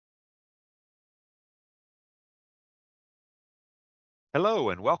Hello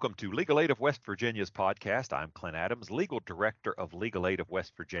and welcome to Legal Aid of West Virginia's podcast. I'm Clint Adams, Legal Director of Legal Aid of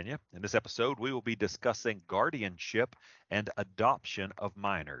West Virginia. In this episode, we will be discussing guardianship and adoption of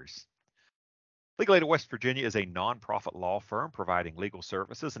minors. Legal Aid of West Virginia is a nonprofit law firm providing legal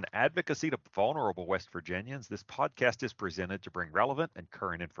services and advocacy to vulnerable West Virginians. This podcast is presented to bring relevant and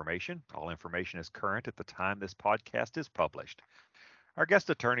current information. All information is current at the time this podcast is published. Our guest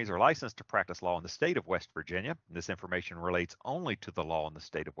attorneys are licensed to practice law in the state of West Virginia. This information relates only to the law in the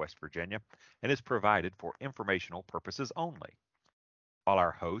state of West Virginia and is provided for informational purposes only. While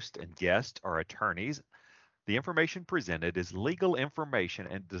our host and guest are attorneys, the information presented is legal information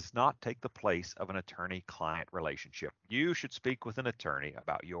and does not take the place of an attorney-client relationship. You should speak with an attorney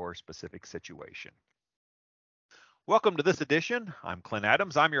about your specific situation. Welcome to this edition. I'm Clint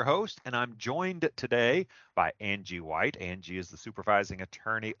Adams. I'm your host, and I'm joined today by Angie White. Angie is the supervising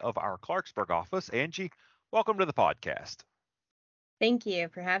attorney of our Clarksburg office. Angie, welcome to the podcast. Thank you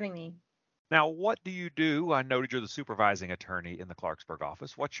for having me. Now, what do you do? I noted you're the supervising attorney in the Clarksburg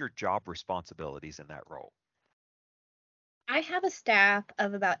office. What's your job responsibilities in that role? I have a staff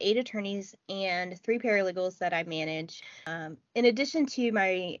of about 8 attorneys and 3 paralegals that I manage. In addition to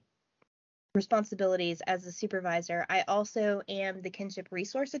my responsibilities as a supervisor, I also am the kinship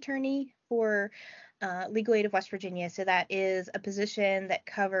resource attorney for Legal Aid of West Virginia. So that is a position that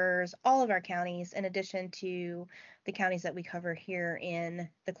covers all of our counties in addition to the counties that we cover here in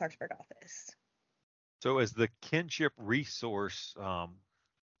the Clarksburg office. So, as the kinship resource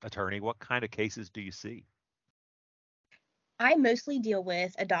attorney, what kind of cases do you see? I mostly deal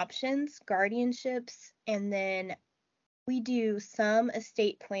with adoptions, guardianships, and then we do some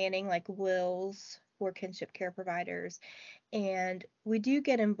estate planning like wills for kinship care providers, and we do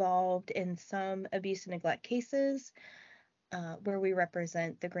get involved in some abuse and neglect cases where we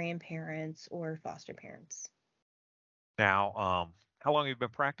represent the grandparents or foster parents. Now, how long have you been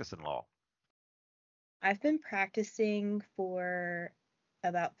practicing law? I've been practicing for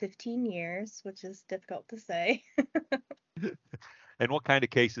about 15 years, which is difficult to say. And what kind of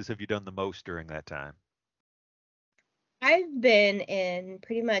cases have you done the most during that time? I've been in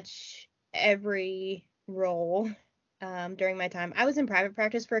pretty much every role during my time. I was in private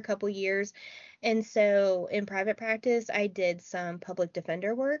practice for a couple years. And so in private practice, I did some public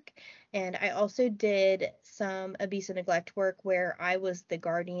defender work. And I also did some abuse and neglect work where I was the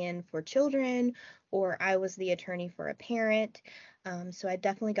guardian for children or I was the attorney for a parent. So I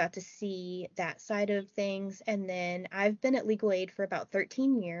definitely got to see that side of things. And then I've been at Legal Aid for about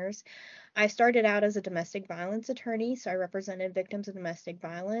 13 years. I started out as a domestic violence attorney, so I represented victims of domestic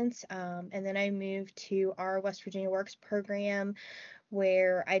violence. And then I moved to our West Virginia Works program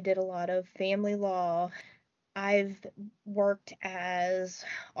where I did a lot of family law. I've worked as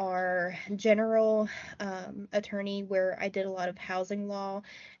our general attorney where I did a lot of housing law.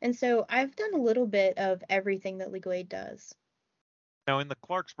 And so I've done a little bit of everything that Legal Aid does. Now, in the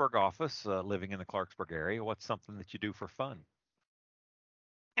Clarksburg office, living in the Clarksburg area, what's something that you do for fun?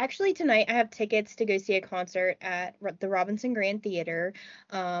 Actually, tonight I have tickets to go see a concert at the Robinson Grand Theater.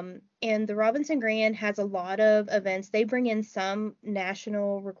 And the Robinson Grand has a lot of events. They bring in some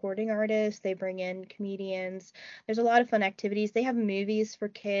national recording artists, they bring in comedians. There's a lot of fun activities. They have movies for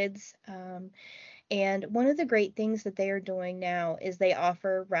kids. And one of the great things that they are doing now is they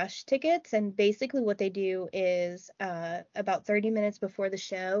offer rush tickets. And basically, what they do is about 30 minutes before the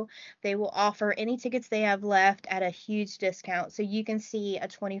show, they will offer any tickets they have left at a huge discount. So you can see a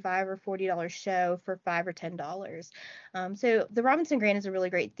 $25 or $40 show for $5 or $10. So the Robinson Grand is a really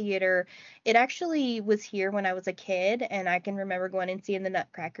great theater. It actually was here when I was a kid, and I can remember going and seeing the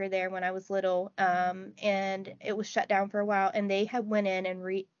Nutcracker there when I was little. And it was shut down for a while, and they had went in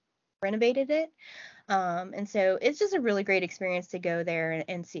and renovated it. And so it's just a really great experience to go there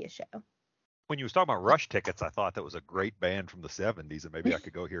and see a show. When you was talking about Rush tickets, I thought that was a great band from the 70s, and maybe I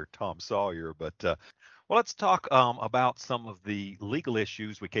could go hear Tom Sawyer. But well, let's talk about some of the legal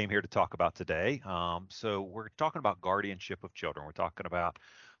issues we came here to talk about today. So we're talking about guardianship of children. We're talking about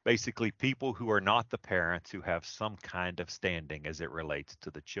basically people who are not the parents who have some kind of standing as it relates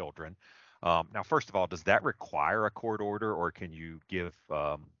to the children. Now, first of all, does that require a court order, or can you give,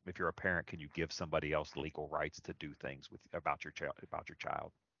 if you're a parent, can you give somebody else legal rights to do things with about your child, about your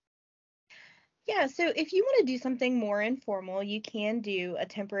child? Yeah, so if you want to do something more informal, you can do a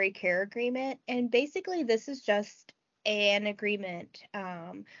temporary care agreement. And basically, this is just an agreement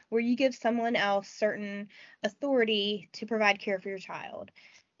where you give someone else certain authority to provide care for your child.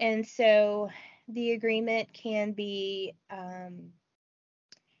 And so the agreement can be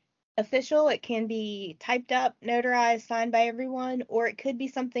official, it can be typed up, notarized, signed by everyone, or it could be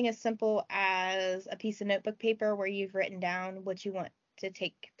something as simple as a piece of notebook paper where you've written down what you want to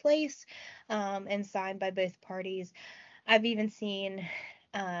take place and signed by both parties. I've even seen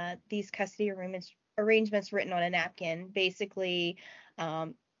these custody arrangements written on a napkin. Basically,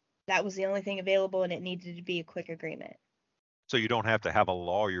 um, that was the only thing available, and it needed to be a quick agreement. So you don't have to have a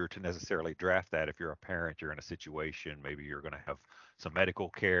lawyer to necessarily draft that. If you're a parent, you're in a situation, maybe you're going to have some medical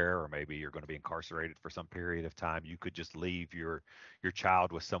care, or maybe you're going to be incarcerated for some period of time. You could just leave your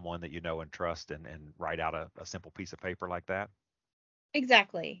child with someone that you know and trust, and write out a simple piece of paper like that.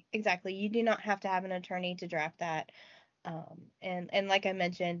 Exactly, exactly. You do not have to have an attorney to draft that. And like I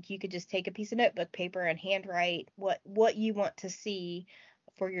mentioned, you could just take a piece of notebook paper and handwrite what you want to see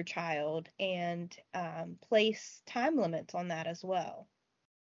for your child, and place time limits on that as well.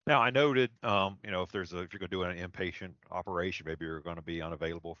 Now, I noted, if if you're going to do an inpatient operation, maybe you're going to be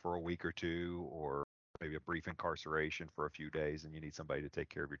unavailable for a week or two, or maybe a brief incarceration for a few days, and you need somebody to take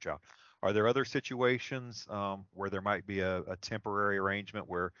care of your child. Are there other situations where there might be a temporary arrangement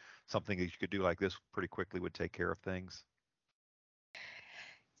where something that you could do like this pretty quickly would take care of things?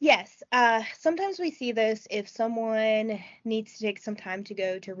 Yes, sometimes we see this if someone needs to take some time to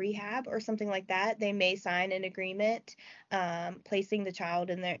go to rehab or something like that. They may sign an agreement, placing the child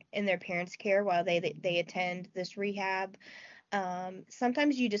in their parents' care while they attend this rehab.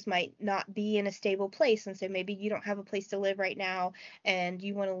 Sometimes you just might not be in a stable place, and so maybe you don't have a place to live right now, and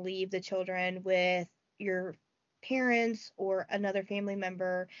you want to leave the children with your parents or another family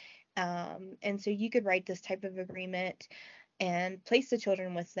member. And so you could write this type of agreement and place the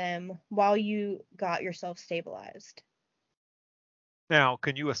children with them while you got yourself stabilized. Now,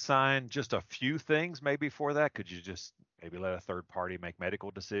 can you assign just a few things maybe for that? Could you just maybe let a third party make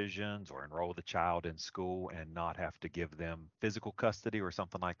medical decisions, or enroll the child in school and not have to give them physical custody or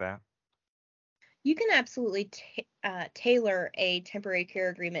something like that? You can absolutely tailor a temporary care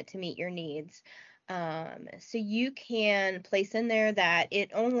agreement to meet your needs. So you can place in there that it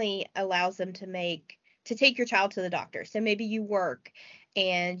only allows them to take your child to the doctor. So maybe you work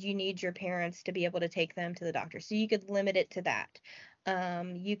and you need your parents to be able to take them to the doctor. So you could limit it to that.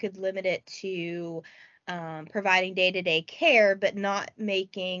 You could limit it to providing day-to-day care, but not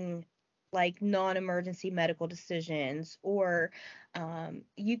making like non-emergency medical decisions, or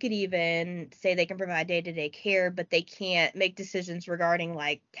you could even say they can provide day-to-day care, but they can't make decisions regarding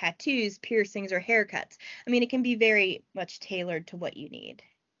like tattoos, piercings, or haircuts. I mean, it can be very much tailored to what you need.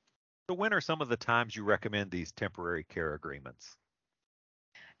 So when are some of the times you recommend these temporary care agreements?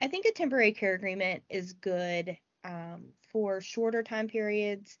 I think a temporary care agreement is good for shorter time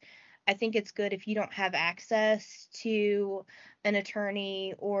periods. I think it's good if you don't have access to an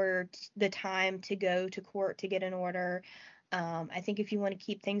attorney or the time to go to court to get an order. I think if you want to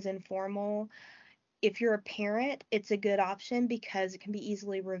keep things informal, if you're a parent, it's a good option because it can be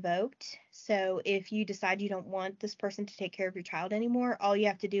easily revoked. So if you decide you don't want this person to take care of your child anymore, all you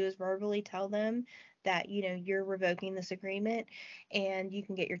have to do is verbally tell them that, you're revoking this agreement, and you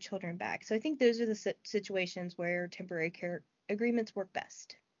can get your children back. So I think those are the situations where temporary care agreements work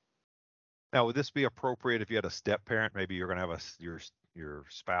best. Now, would this be appropriate if you had a step parent? Maybe you're going to have your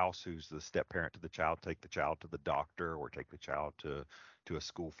spouse who's the step parent to the child take the child to the doctor, or take the child to a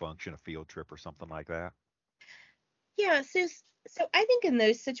school function, a field trip, or something like that. Yeah, so I think in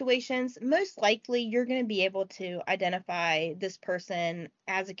those situations, most likely you're going to be able to identify this person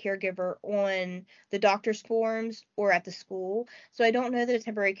as a caregiver on the doctor's forms or at the school. So I don't know that a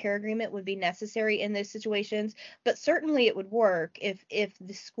temporary care agreement would be necessary in those situations, but certainly it would work if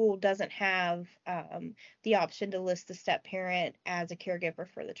the school doesn't have the option to list the step parent as a caregiver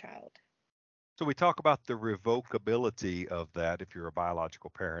for the child. So we talk about the revocability of that. If you're a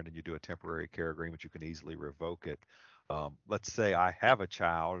biological parent and you do a temporary care agreement, you can easily revoke it. Let's say I have a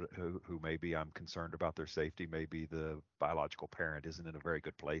child who maybe I'm concerned about their safety. Maybe the biological parent isn't in a very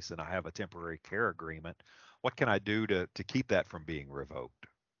good place, and I have a temporary care agreement. What can I do to keep that from being revoked?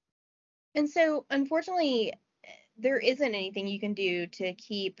 And so, unfortunately, there isn't anything you can do to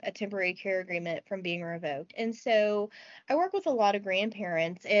keep a temporary care agreement from being revoked. And so, I work with a lot of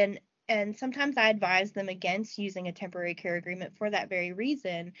grandparents, and sometimes I advise them against using a temporary care agreement for that very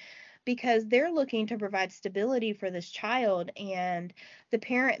reason, because they're looking to provide stability for this child, and the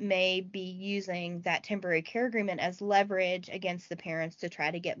parent may be using that temporary care agreement as leverage against the parents to try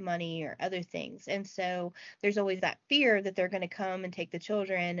to get money or other things. And so there's always that fear that they're going to come and take the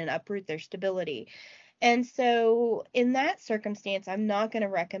children and uproot their stability. And so, in that circumstance, I'm not going to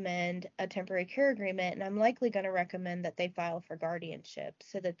recommend a temporary care agreement, and I'm likely going to recommend that they file for guardianship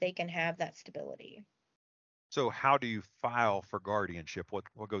so that they can have that stability. So how do you file for guardianship? What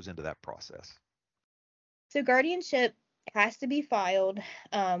goes into that process? So, guardianship has to be filed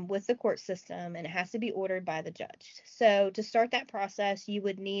with the court system, and it has to be ordered by the judge. So to start that process, you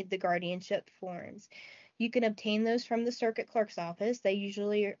would need the guardianship forms. You can obtain those from the circuit clerk's office. They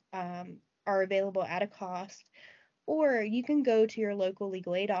usually are available at a cost. Or you can go to your local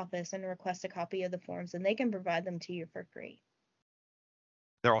legal aid office and request a copy of the forms, and they can provide them to you for free.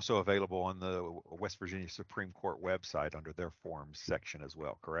 They're also available on the West Virginia Supreme Court website under their forms section as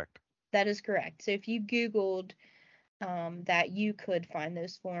well, correct? That is correct. So if you Googled that, you could find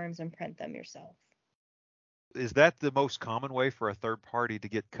those forms and print them yourself. Is that the most common way for a third party to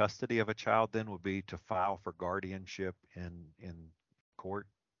get custody of a child then would be to file for guardianship in court?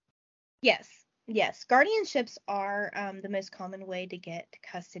 Yes, yes. Guardianships are the most common way to get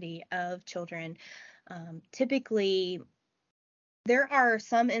custody of children. Typically, there are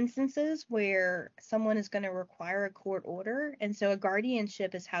some instances where someone is going to require a court order, and so a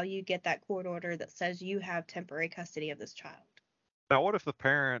guardianship is how you get that court order that says you have temporary custody of this child. Now, what if the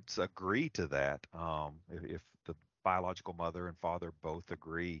parents agree to that? If the biological mother and father both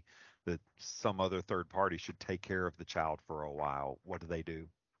agree that some other third party should take care of the child for a while, what do they do?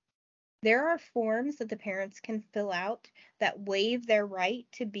 There are forms that the parents can fill out that waive their right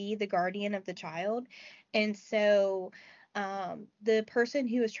to be the guardian of the child. And so the person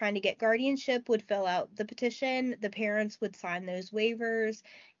who is trying to get guardianship would fill out the petition, the parents would sign those waivers,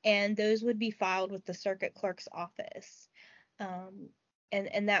 and those would be filed with the circuit clerk's office. Um,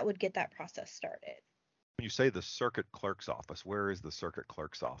 and that would get that process started. When you say the circuit clerk's office, where is the circuit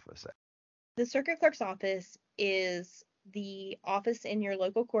clerk's office at? The circuit clerk's office is the office in your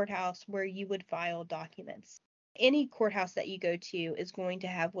local courthouse where you would file documents. Any courthouse that you go to is going to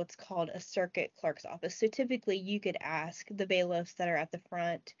have what's called a circuit clerk's office. So typically you could ask the bailiffs that are at the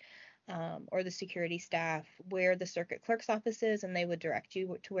front or the security staff where the circuit clerk's office is, and they would direct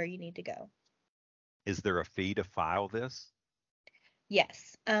you to where you need to go. Is there a fee to file this?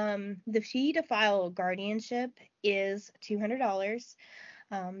 Yes. The fee to file guardianship is $200.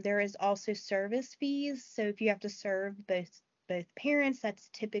 There is also service fees. So if you have to serve both parents, that's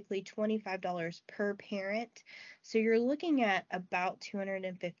typically $25 per parent. So you're looking at about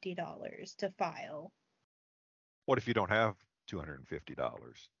 $250 to file. What if you don't have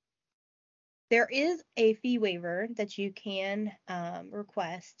 $250? There is a fee waiver that you can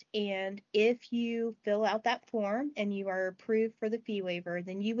request, and if you fill out that form and you are approved for the fee waiver,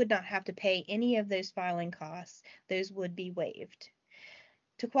 then you would not have to pay any of those filing costs. Those would be waived.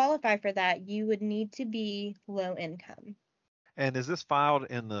 To qualify for that, you would need to be low income. And is this filed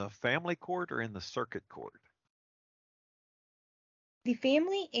in the family court or in the circuit court? The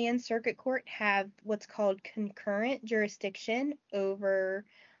family and circuit court have what's called concurrent jurisdiction over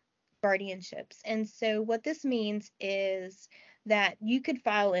guardianships. And so what this means is that you could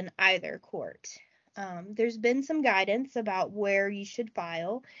file in either court. There's been some guidance about where you should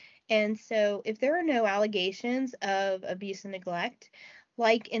file. And so if there are no allegations of abuse and neglect,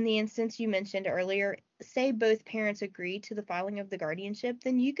 like in the instance you mentioned earlier, say both parents agree to the filing of the guardianship,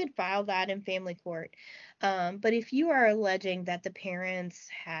 then you could file that in family court. But if you are alleging that the parents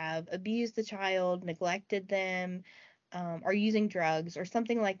have abused the child, neglected them, are using drugs or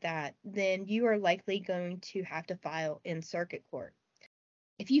something like that, then you are likely going to have to file in circuit court.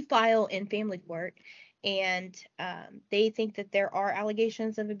 If you file in family court and they think that there are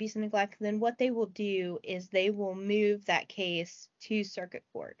allegations of abuse and neglect, then what they will do is they will move that case to circuit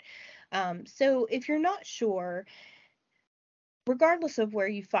court. So if you're not sure, regardless of where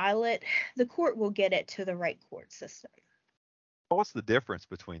you file it, the court will get it to the right court system. What's the difference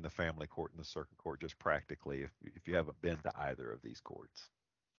between the family court and the circuit court, just practically, if you haven't been to either of these courts?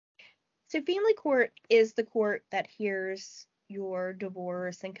 So family court is the court that hears your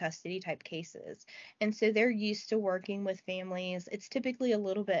divorce and custody type cases. And so they're used to working with families. It's typically a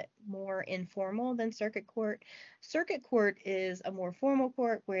little bit more informal than circuit court. Circuit court is a more formal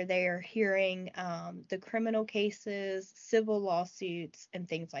court where they are hearing the criminal cases, civil lawsuits, and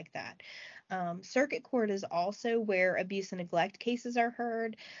things like that. Circuit court is also where abuse and neglect cases are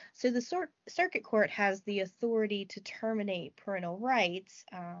heard. So the circuit court has the authority to terminate parental rights.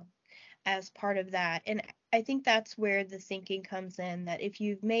 As part of that. And I think that's where the thinking comes in, that if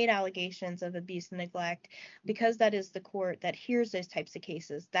you've made allegations of abuse and neglect, because that is the court that hears those types of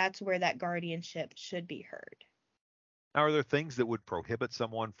cases, that's where that guardianship should be heard. Now, are there things that would prohibit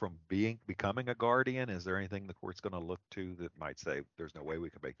someone from becoming a guardian? Is there anything the court's going to look to that might say there's no way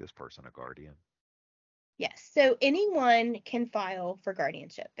we can make this person a guardian? Yes, so anyone can file for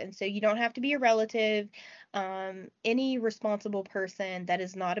guardianship. And so you don't have to be a relative. Any responsible person that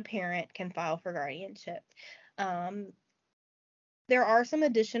is not a parent can file for guardianship. Um, There are some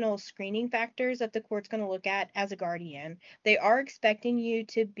additional screening factors that the court's going to look at as a guardian. They are expecting you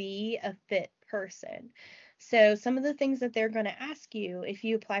to be a fit person. So, some of the things that they're going to ask you if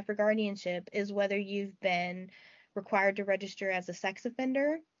you apply for guardianship is whether you've been required to register as a sex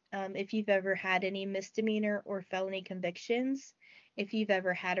offender, if you've ever had any misdemeanor or felony convictions, if you've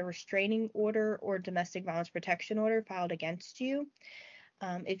ever had a restraining order or domestic violence protection order filed against you,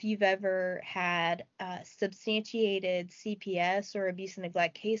 if you've ever had a substantiated CPS or abuse and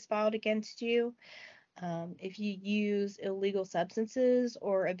neglect case filed against you, if you use illegal substances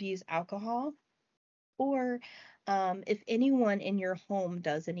or abuse alcohol, or if anyone in your home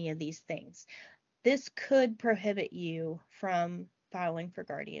does any of these things, this could prohibit you from filing for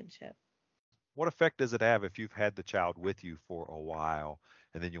guardianship. What effect does it have if you've had the child with you for a while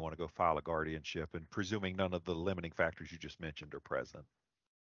and then you want to go file a guardianship and presuming none of the limiting factors you just mentioned are present?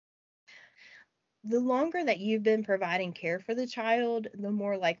 The longer that you've been providing care for the child, the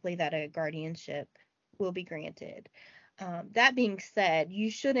more likely that a guardianship will be granted. That being said, you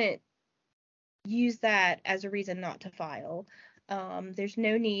shouldn't use that as a reason not to file. There's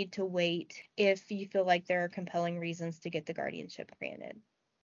no need to wait if you feel like there are compelling reasons to get the guardianship granted.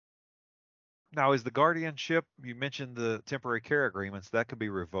 Now, is the guardianship, you mentioned the temporary care agreements, that could be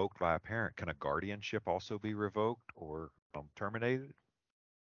revoked by a parent. Can a guardianship also be revoked or terminated?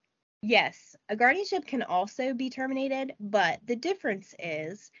 Yes, a guardianship can also be terminated, but the difference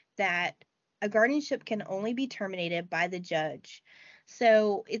is that a guardianship can only be terminated by the judge.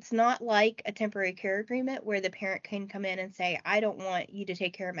 So it's not like a temporary care agreement where the parent can come in and say, I don't want you to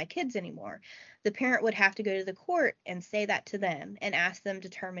take care of my kids anymore. The parent would have to go to the court and say that to them and ask them to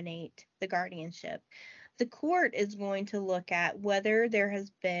terminate the guardianship. The court is going to look at whether there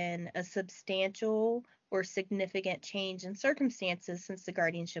has been a substantial or significant change in circumstances since the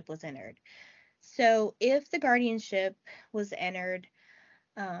guardianship was entered. So, if the guardianship was entered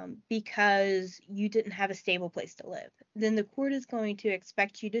because you didn't have a stable place to live, then the court is going to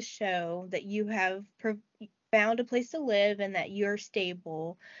expect you to show that you have found a place to live and that you're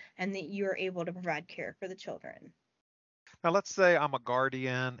stable and that you're able to provide care for the children. Now, let's say I'm a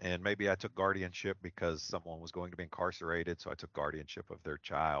guardian and maybe I took guardianship because someone was going to be incarcerated. So I took guardianship of their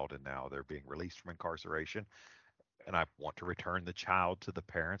child and now they're being released from incarceration. And I want to return the child to the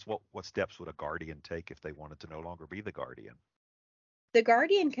parents. What steps would a guardian take if they wanted to no longer be the guardian? The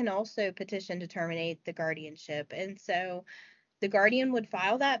guardian can also petition to terminate the guardianship. And so the guardian would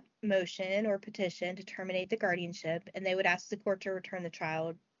file that motion or petition to terminate the guardianship, and they would ask the court to return the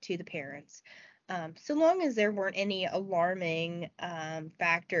child to the parents. So long as there weren't any alarming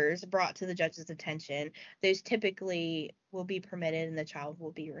factors brought to the judge's attention, those typically will be permitted and the child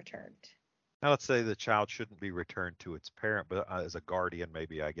will be returned. Now, let's say the child shouldn't be returned to its parent, but as a guardian,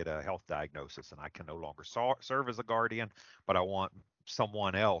 maybe I get a health diagnosis and I can no longer serve as a guardian, but I want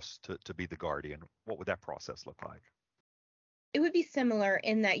someone else to be the guardian. What would that process look like? It would be similar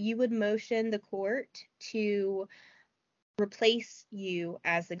in that you would motion the court to replace you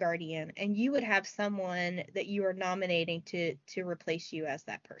as the guardian, and you would have someone that you are nominating to replace you as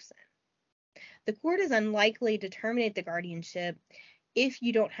that person. The court is unlikely to terminate the guardianship if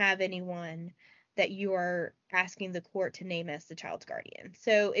you don't have anyone that you are asking the court to name as the child's guardian.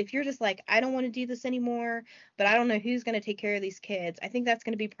 So if you're just like, I don't want to do this anymore, but I don't know who's going to take care of these kids, I think that's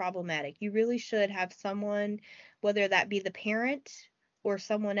going to be problematic. You really should have someone, whether that be the parent or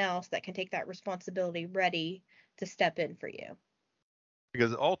someone else that can take that responsibility, ready to step in for you.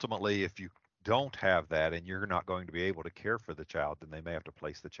 Because ultimately, if you don't have that and you're not going to be able to care for the child, then they may have to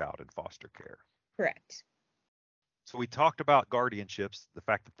place the child in foster care. Correct. So we talked about guardianships, the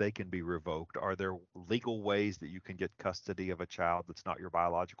fact that they can be revoked. Are there legal ways that you can get custody of a child that's not your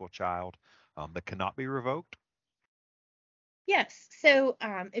biological child that cannot be revoked? Yes. So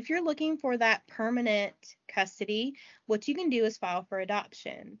if you're looking for that permanent custody, what you can do is file for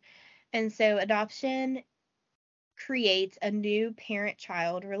adoption. And so adoption creates a new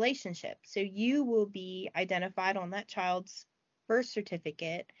parent-child relationship. So you will be identified on that child's birth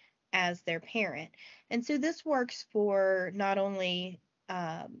certificate as their parent. And so this works for not only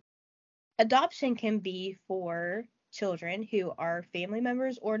adoption can be for children who are family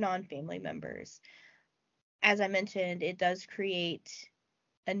members or non-family members. As I mentioned, it does create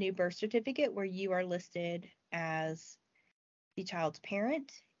a new birth certificate where you are listed as the child's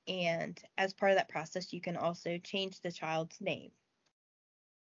parent. And as part of that process, you can also change the child's name.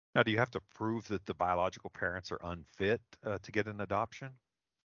 Now, do you have to prove that the biological parents are unfit to get an adoption?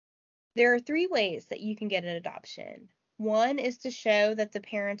 There are three ways that you can get an adoption. One is to show that the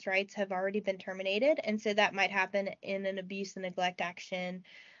parent's rights have already been terminated. And so that might happen in an abuse and neglect action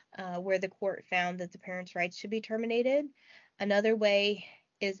where the court found that the parent's rights should be terminated. Another way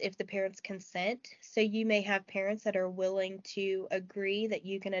is if the parents consent. So you may have parents that are willing to agree that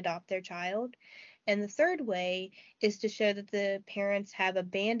you can adopt their child. And the third way is to show that the parents have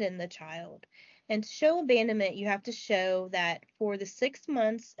abandoned the child. And to show abandonment, you have to show that for the 6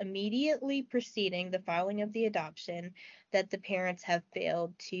 months immediately preceding the filing of the adoption, that the parents have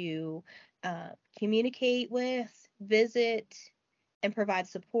failed to communicate with, visit, and provide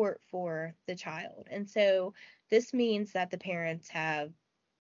support for the child. And so this means that the parents have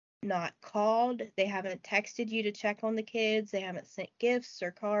not called, they haven't texted you to check on the kids, they haven't sent gifts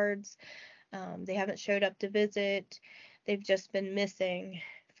or cards, they haven't showed up to visit, they've just been missing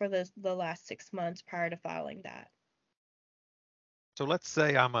for the last 6 months prior to filing that. So let's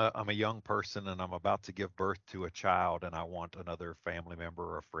say I'm a young person and I'm about to give birth to a child and I want another family member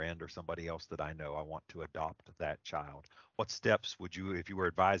or a friend or somebody else that I know, I want to adopt that child. What steps would you, if you were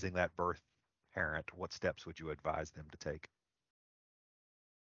advising that birth parent, what steps would you advise them to take?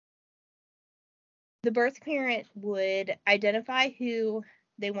 The birth parent would identify who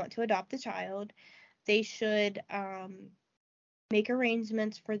they want to adopt the child. They should make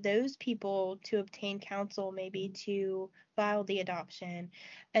arrangements for those people to obtain counsel, maybe to file the adoption,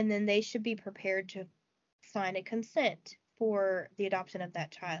 and then they should be prepared to sign a consent for the adoption of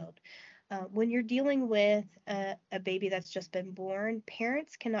that child. When you're dealing with a baby that's just been born,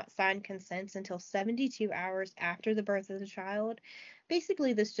 parents cannot sign consents until 72 hours after the birth of the child.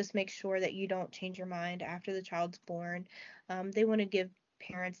 Basically, this just makes sure that you don't change your mind after the child's born. They want to give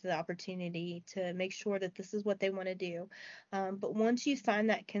parents the opportunity to make sure that this is what they want to do. But once you sign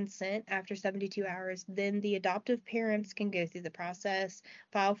that consent after 72 hours, then the adoptive parents can go through the process,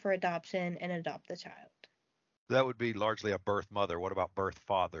 file for adoption, and adopt the child. That would be largely a birth mother. What about birth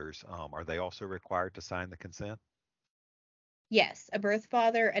fathers? Are they also required to sign the consent? Yes, a birth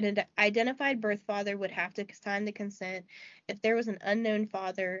father, an identified birth father would have to sign the consent. If there was an unknown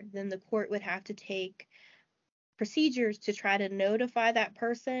father, then the court would have to take procedures to try to notify that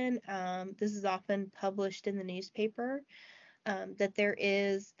person. This is often published in the newspaper,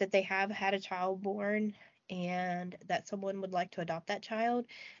 that they have had a child born and that someone would like to adopt that child.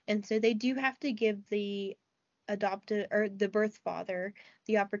 And so they do have to give the adopted or the birth father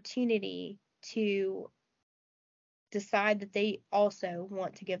the opportunity to decide that they also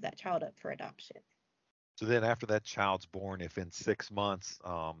want to give that child up for adoption. So then after that child's born, if in 6 months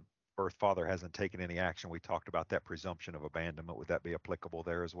birth father hasn't taken any action, we talked about that presumption of abandonment. Would that be applicable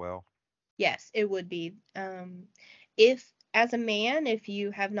there as well? Yes, it would be. If, as a man, if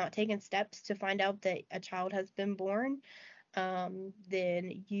you have not taken steps to find out that a child has been born,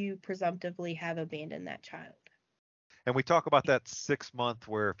 then you presumptively have abandoned that child. And we talk about that 6 month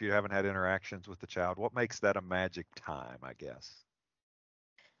where if you haven't had interactions with the child, what makes that a magic time, I guess?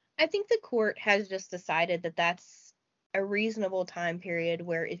 I think the court has just decided that that's a reasonable time period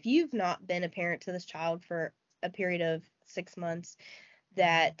where if you've not been a parent to this child for a period of 6 months,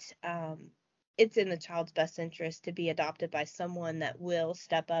 that it's in the child's best interest to be adopted by someone that will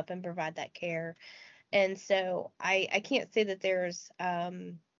step up and provide that care. And so I can't say that there's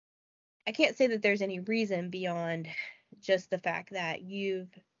any reason beyond just the fact that you've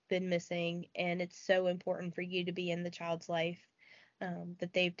been missing and it's so important for you to be in the child's life,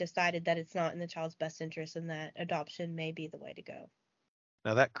 that they've decided that it's not in the child's best interest and that adoption may be the way to go.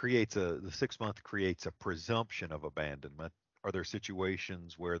 Now the 6 month creates a presumption of abandonment. Are there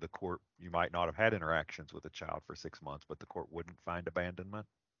situations where the court, you might not have had interactions with a child for 6 months, but the court wouldn't find abandonment?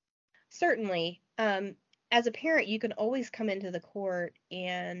 Certainly, as a parent, you can always come into the court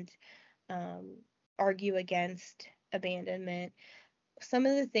and um, argue against abandonment. Some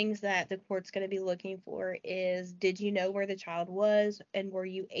of the things that the court's going to be looking for is, did you know where the child was and were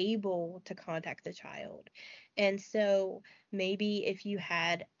you able to contact the child? And so maybe if you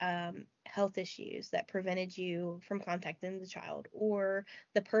had health issues that prevented you from contacting the child, or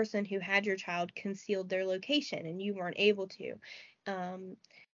the person who had your child concealed their location and you weren't able to. Um,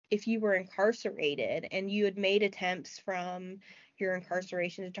 if you were incarcerated and you had made attempts from your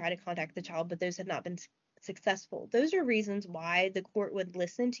incarceration to try to contact the child, but those had not been successful. Those are reasons why the court would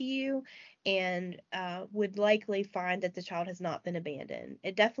listen to you and would likely find that the child has not been abandoned.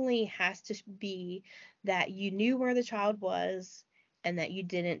 It definitely has to be that you knew where the child was and that you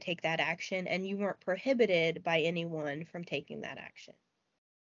didn't take that action and you weren't prohibited by anyone from taking that action.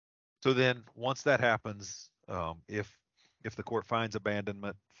 So then once that happens, if the court finds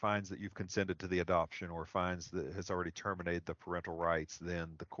abandonment, finds that you've consented to the adoption, or finds that has already terminated the parental rights, then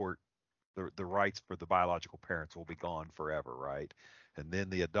the rights for the biological parents will be gone forever, right? And then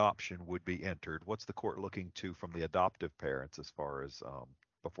the adoption would be entered. What's the court looking to from the adoptive parents as far as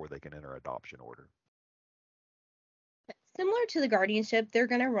before they can enter adoption order? Similar to the guardianship, they're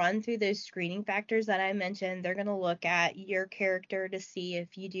going to run through those screening factors that I mentioned. They're going to look at your character to see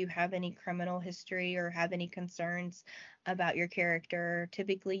if you do have any criminal history or have any concerns about your character.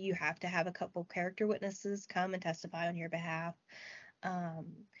 Typically, you have to have a couple character witnesses come and testify on your behalf. Um,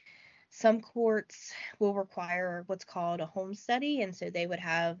 some courts will require what's called a home study, and so they would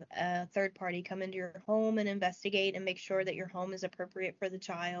have a third party come into your home and investigate and make sure that your home is appropriate for the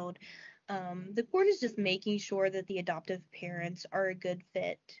child. The court is just making sure that the adoptive parents are a good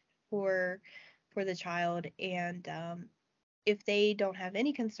fit for for the child, and if they don't have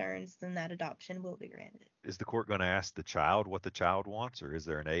any concerns, then that adoption will be granted. Is the court going to ask the child what the child wants, or is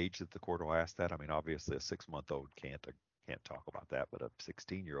there an age that the court will ask that? I mean, obviously, a 6-month-old can't talk about that, but a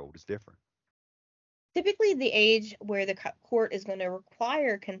 16-year-old is different. Typically, the age where the court is going to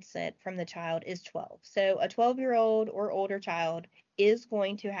require consent from the child is 12. So a 12-year-old or older child is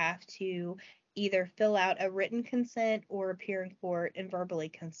going to have to either fill out a written consent or appear in court and verbally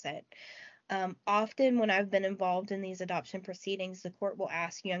consent. Often, when I've been involved in these adoption proceedings, the court will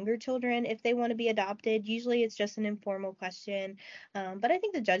ask younger children if they want to be adopted. Usually, it's just an informal question, but I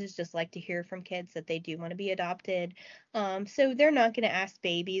think the judges just like to hear from kids that they do want to be adopted. So they're not going to ask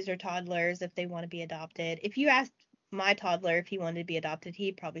babies or toddlers if they want to be adopted. If you asked my toddler if he wanted to be adopted,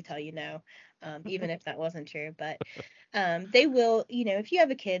 he'd probably tell you no, even if that wasn't true. But they will, if you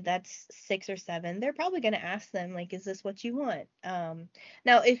have a kid that's 6 or 7, they're probably going to ask them, like, is this what you want?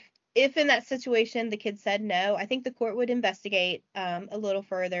 Now, if in that situation the kid said no, I think the court would investigate a little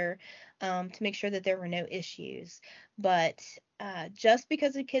further to make sure that there were no issues. But just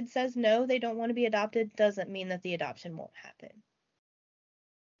because a kid says no, they don't want to be adopted, doesn't mean that the adoption won't happen.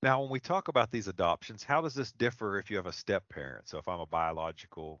 Now, when we talk about these adoptions, how does this differ if you have a step parent? So if I'm a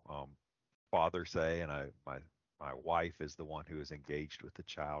biological father, say, and my wife is the one who is engaged with the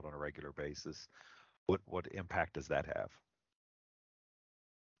child on a regular basis, what impact does that have?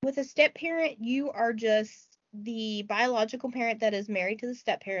 With a step parent, you are just the biological parent that is married to the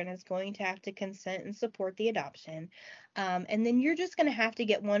step parent is going to have to consent and support the adoption. And then you're just going to have to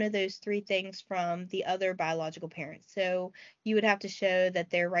get one of those three things from the other biological parents. So you would have to show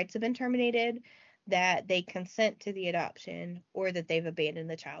that their rights have been terminated, that they consent to the adoption, or that they've abandoned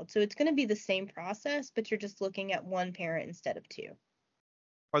the child. So it's going to be the same process, but you're just looking at one parent instead of two.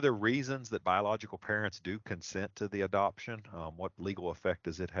 Are there reasons that biological parents do consent to the adoption? What legal effect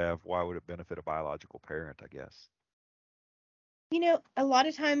does it have? Why would it benefit a biological parent, I guess? A lot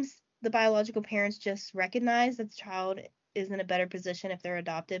of times the biological parents just recognize that the child is in a better position if they're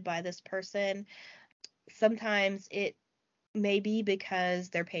adopted by this person. Sometimes it may be because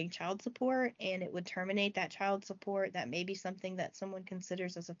they're paying child support and it would terminate that child support. That may be something that someone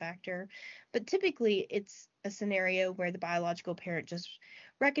considers as a factor. But typically, it's a scenario where the biological parent just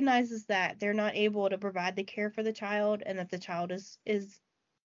recognizes that they're not able to provide the care for the child and that the child is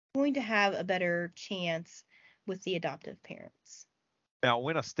going to have a better chance with the adoptive parents. Now,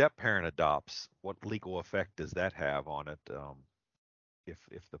 when a step parent adopts, what legal effect does that have on it if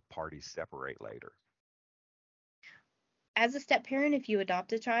the parties separate later? As a step parent, if you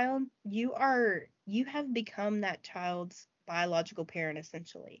adopt a child, you have become that child's biological parent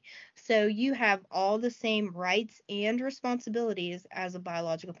essentially. So you have all the same rights and responsibilities as a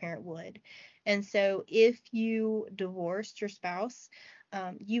biological parent would. And so if you divorced your spouse,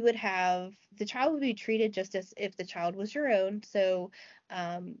 you would have the child would be treated just as if the child was your own. So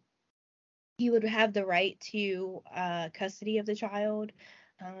you would have the right to custody of the child.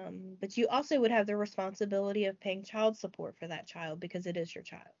 But you also would have the responsibility of paying child support for that child because it is your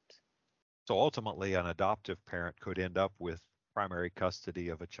child. So ultimately, an adoptive parent could end up with primary custody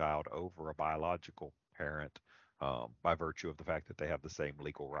of a child over a biological parent by virtue of the fact that they have the same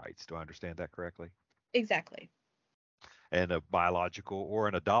legal rights. Do I understand that correctly? Exactly. And a biological or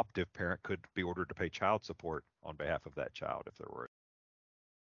an adoptive parent could be ordered to pay child support on behalf of that child if there were.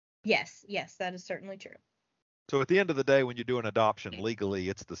 Yes, that is certainly true. So at the end of the day, when you do an adoption legally,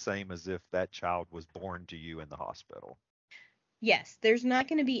 it's the same as if that child was born to you in the hospital. Yes, there's not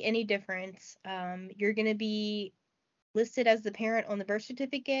going to be any difference. You're going to be listed as the parent on the birth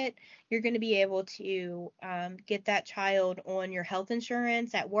certificate. You're going to be able to get that child on your health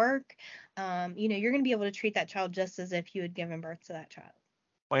insurance at work. You're going to be able to treat that child just as if you had given birth to that child.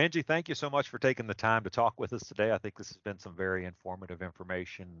 Well, Angie, thank you so much for taking the time to talk with us today. I think this has been some very informative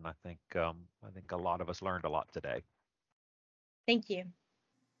information, and I think a lot of us learned a lot today. Thank you.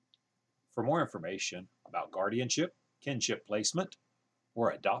 For more information about guardianship, kinship placement,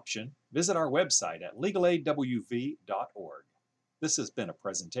 or adoption, visit our website at legalaidwv.org. This has been a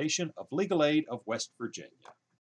presentation of Legal Aid of West Virginia.